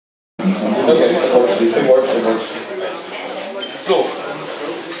Okay, it works. So.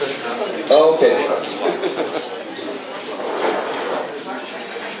 Okay.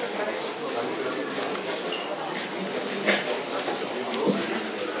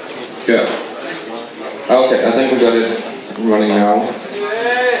 Good. Okay, I think we got it running now. The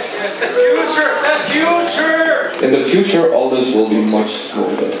future! In the future, all this will be much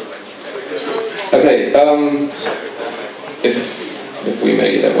smoother. Okay, if we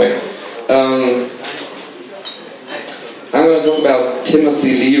make it that way. I'm going to talk about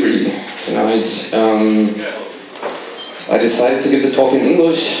Timothy Leary tonight. I decided to give the talk in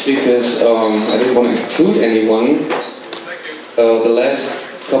English because I didn't want to exclude anyone. The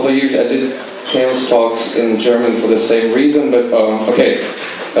last couple of years I did chaos talks in German for the same reason, but okay.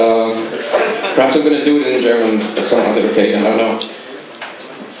 Perhaps I'm going to do it in German at some other occasion, I don't know.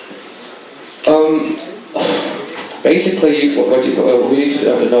 Basically, what we need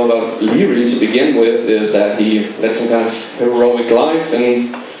to know about Leary to begin with is that he led some kind of heroic life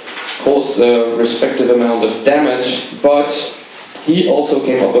and caused a respective amount of damage, but he also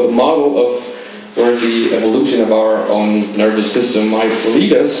came up with a model of where the evolution of our own nervous system might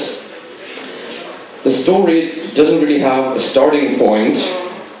lead us. The story doesn't really have a starting point,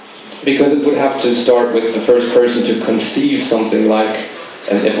 because it would have to start with the first person to conceive something like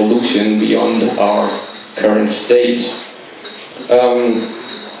an evolution beyond our current state.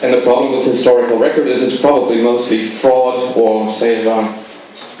 And the problem with historical record is it's probably mostly fraud or, say,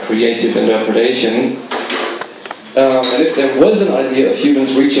 creative interpretation. And if there was an idea of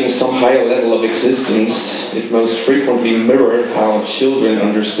humans reaching some higher level of existence, it most frequently mirrored how children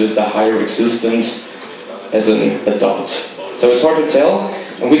understood the higher existence as an adult. So it's hard to tell,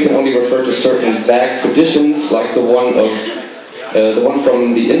 and we can only refer to certain vague traditions, like the one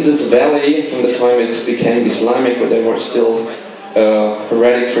from the Indus Valley, from the time it became Islamic, but they were still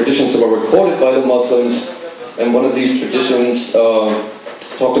heretic traditions that were recorded by the Muslims. And one of these traditions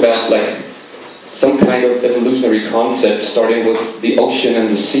talked about like some kind of evolutionary concept, starting with the ocean and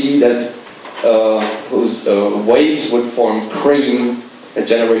the sea, that whose waves would form cream that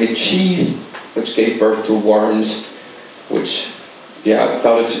generated cheese, which gave birth to worms, which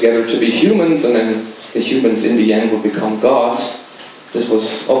crowded together to be humans, and then the humans in the end would become gods. This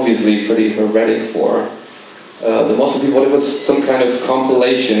was obviously pretty heretic for the Muslim people. It was some kind of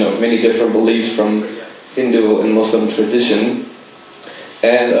compilation of many different beliefs from Hindu and Muslim tradition.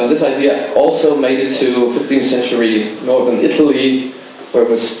 And this idea also made it to 15th century northern Italy, where it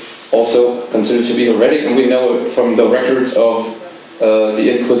was also considered to be heretic, and we know it from the records of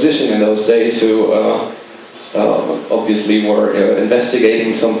the Inquisition in those days, who obviously were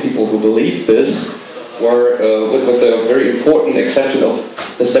investigating some people who believed this, were with the very important exception of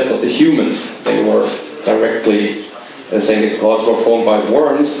the step of the humans. They were directly saying that gods were formed by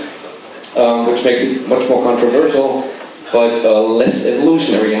worms, which makes it much more controversial, but less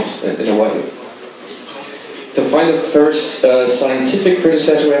evolutionary in a way. To find the first scientific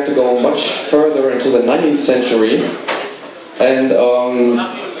predecessor, we have to go much further into the 19th century, and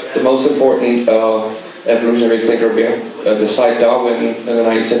the most important evolutionary thinker beside Darwin in the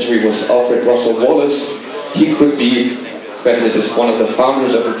 19th century was Alfred Russel Wallace. He could be credited as one of the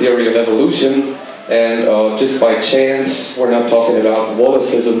founders of the theory of evolution, and just by chance, we're not talking about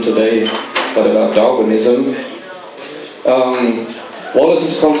Wallaceism today, but about Darwinism.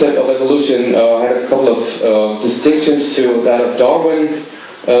 Wallace's concept of evolution had a couple of distinctions to that of Darwin.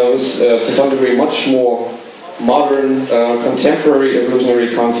 It was to some degree much more modern, contemporary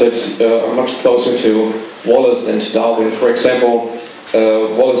evolutionary concepts are much closer to Wallace than to Darwin. For example,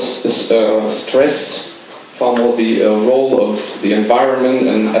 Wallace stressed far more the role of the environment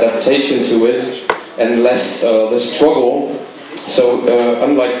and adaptation to it, and less the struggle. So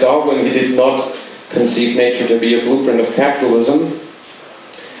unlike Darwin, he did not conceive nature to be a blueprint of capitalism.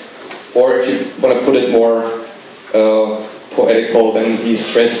 Or if you want to put it more poetical, then he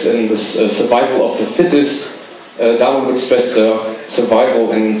stressed in this survival of the fittest. Darwin would stress the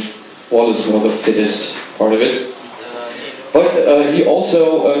survival, and Wallace was the fittest part of it. But he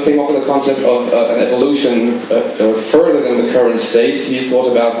also came up with the concept of an evolution further than the current state. He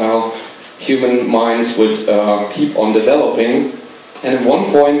thought about how human minds would keep on developing, and at one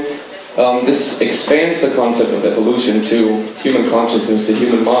point this expands the concept of evolution to human consciousness, the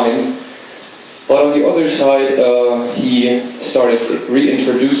human mind. But on the other side, he started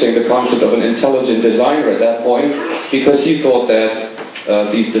reintroducing the concept of an intelligent designer at that point, because he thought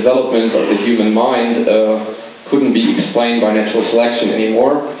that these developments of the human mind couldn't be explained by natural selection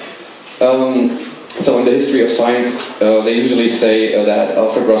anymore. So in the history of science, they usually say that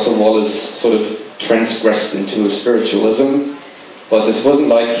Alfred Russel Wallace sort of transgressed into spiritualism. But this wasn't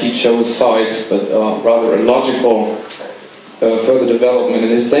like he chose sides, but rather a logical further development in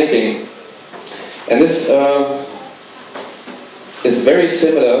his thinking. And this is very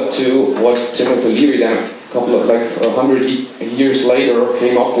similar to what Timothy Leary then, a couple of, like 100 years later,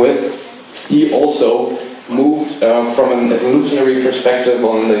 came up with. He also moved from an evolutionary perspective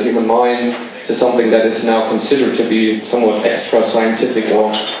on the human mind to something that is now considered to be somewhat extra scientific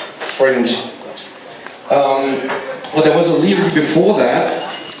or fringe. Well, there was a Leary before that,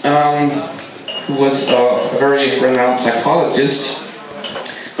 who was a very renowned psychologist,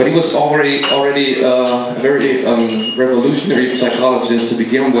 but he was already a very revolutionary psychologist to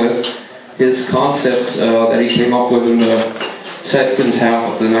begin with. His concept that he came up with in the second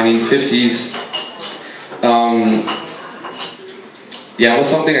half of the 1950s yeah, it was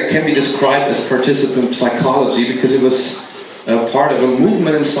something that can be described as participant psychology, because it was part of a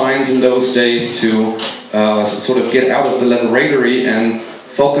movement in science in those days to sort of get out of the laboratory and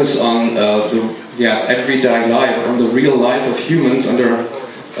focus on the everyday life, on the real life of humans under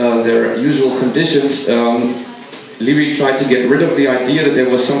their usual conditions. Leary tried to get rid of the idea that there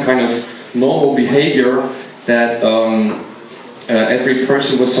was some kind of normal behavior that every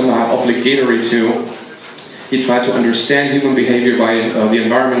person was somehow obligatory to. He tried to understand human behavior by the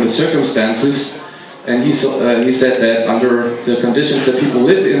environment, the circumstances, and he said that under the conditions that people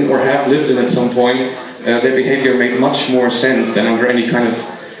live in or have lived in at some point, their behavior made much more sense than under any kind of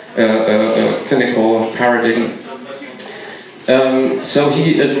clinical paradigm. So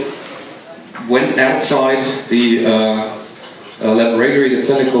he went outside the laboratory, the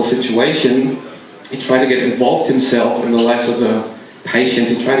clinical situation. He tried to get involved himself in the lives of the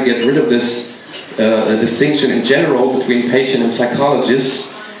patients. He tried to get rid of this distinction in general between patient and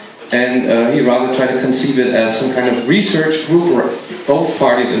psychologist, and he rather tried to conceive it as some kind of research group where both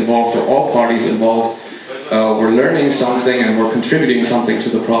parties involved, or all parties involved, were learning something and were contributing something to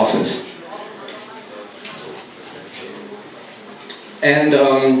the process. And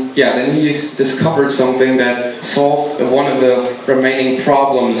then he discovered something that solved one of the remaining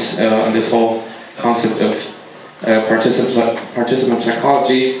problems in this whole concept of participant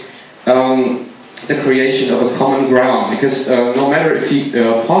psychology. The creation of a common ground, because no matter if he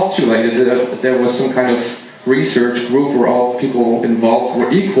postulated that there was some kind of research group where all people involved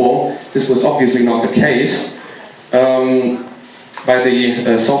were equal, this was obviously not the case. By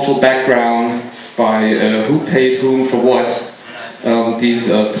the social background, by who paid whom for what,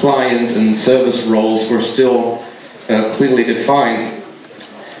 these client and service roles were still clearly defined.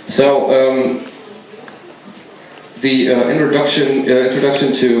 So the introduction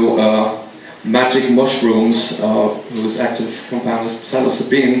to magic mushrooms, whose active compound is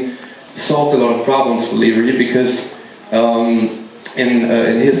psilocybin, solved a lot of problems for Leary, because in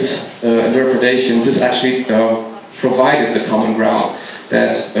his interpretations, this actually provided the common ground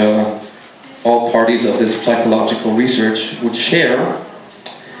that all parties of this psychological research would share.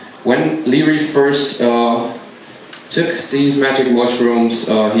 When Leary first took these magic mushrooms,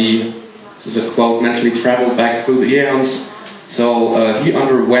 he, this is a quote, mentally traveled back through the eons. So he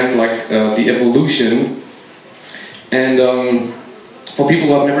underwent like the evolution, and for people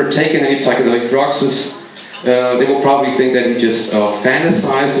who have never taken any psychedelic drugs, they will probably think that he just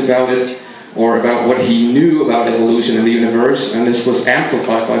fantasized about it, or about what he knew about evolution in the universe, and this was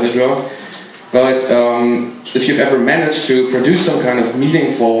amplified by the drug. But if you've ever managed to produce some kind of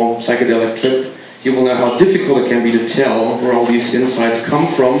meaningful psychedelic trip, you will know how difficult it can be to tell where all these insights come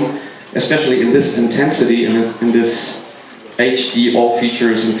from, especially in this intensity, in this HD, all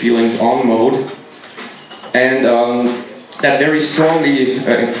features and feelings on mode. And that very strongly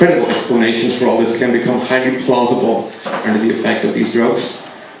incredible explanations for all this can become highly plausible under the effect of these drugs.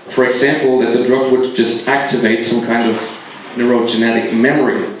 For example, that the drug would just activate some kind of neurogenetic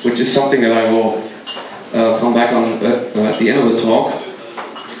memory, which is something that I will come back on at the end of the talk.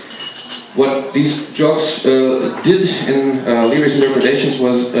 What these drugs did in Leary's interpretations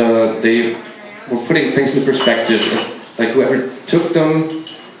was they were putting things into perspective. Like whoever took them,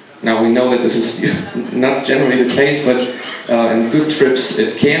 now we know that this is not generally the case, but in good trips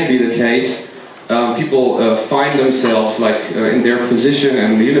it can be the case. People find themselves like in their position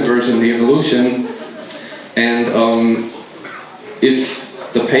in the universe and the evolution, and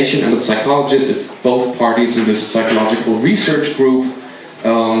if the patient and the psychologist, if both parties in this psychological research group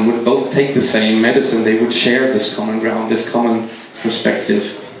would both take the same medicine, they would share this common ground, this common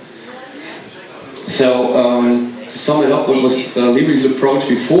perspective. So to sum it up, what was Leary's approach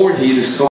before he discovered